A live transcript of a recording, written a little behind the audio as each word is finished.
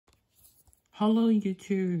Hello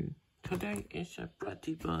YouTube. Today is a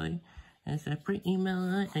Brittany boy, it's a Brittany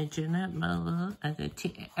Miller, a Jeanette Miller, and a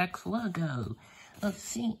TX logo. Let's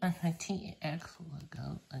see a TX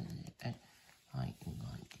logo.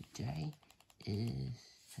 Today is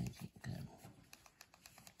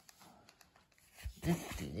this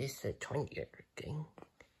is the 20th thing.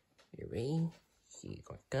 You ready? Here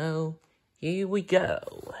we go. Here we go.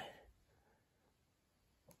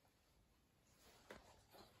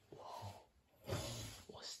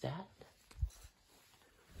 What's that?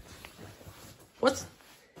 What's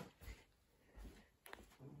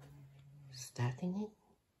starting it?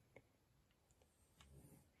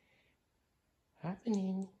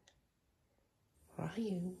 Happening? Where are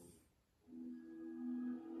you?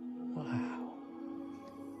 Wow.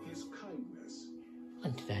 His kindness.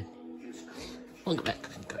 What's that? His courage. Look back.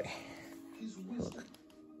 Okay. His wisdom. Look.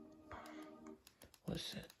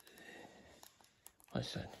 What's that?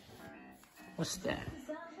 What's that? What's that?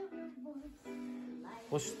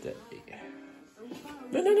 What's that?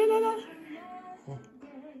 No.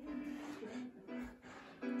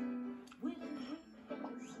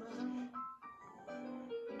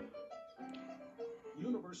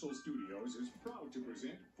 Universal Studios is proud to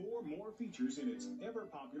present 4 more features in its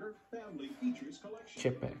ever-popular Family Features collection.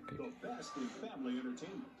 Chip back. The best in family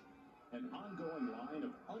entertainment. An ongoing line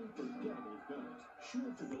of unforgettable films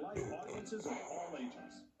sure to delight audiences of all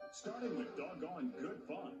ages. Starting with doggone good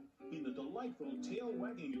fun in the delightful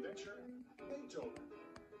tail-wagging adventure, Beethoven.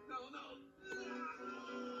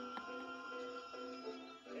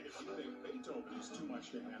 And if you think Beethoven is too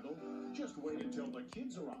much to handle, just wait until the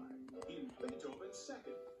kids arrive in Beethoven's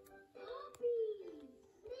Second.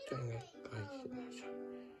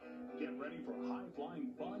 Get ready for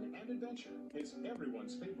high-flying fun and adventure as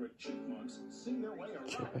everyone's favorite chipmunks sing their way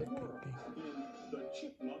around the world in The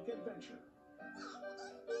Chipmunk Adventure.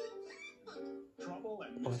 Trouble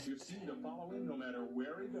and mischief seem to follow him no matter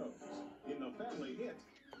where he goes. In the family hit,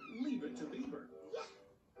 Leave It to Beaver.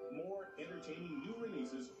 More entertaining new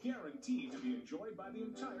releases guaranteed to be enjoyed by the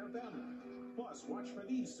entire family. Plus, watch for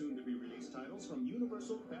these soon-to-be-released titles from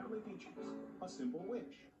Universal Family Features. A Simple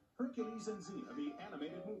Wish, Hercules and Xena, the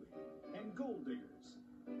animated movie, and Gold Diggers.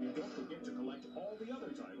 And don't forget to collect all the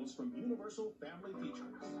other titles from Universal Family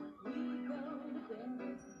Features.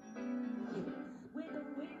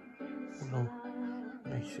 No,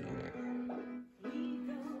 I see that.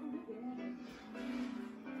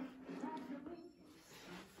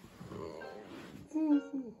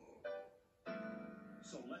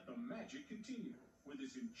 So let the magic continue with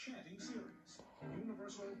this enchanting series,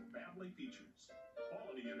 Universal Family Features.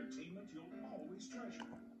 Quality entertainment you'll always treasure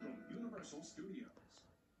from Universal Studios.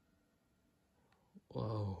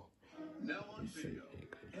 Whoa. Now on video.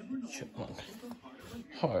 Chipmunk.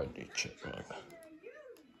 Hardly chipmunk.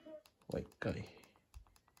 Wait, guy.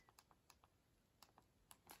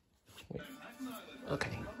 Wait.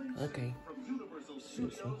 Okay.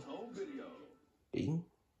 Susie. Bing.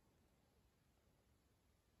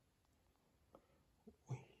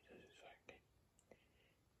 Wait a second.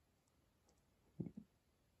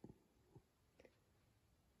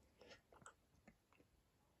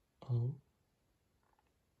 Oh.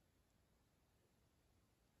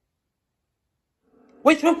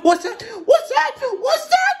 Wait, what's that? What's that?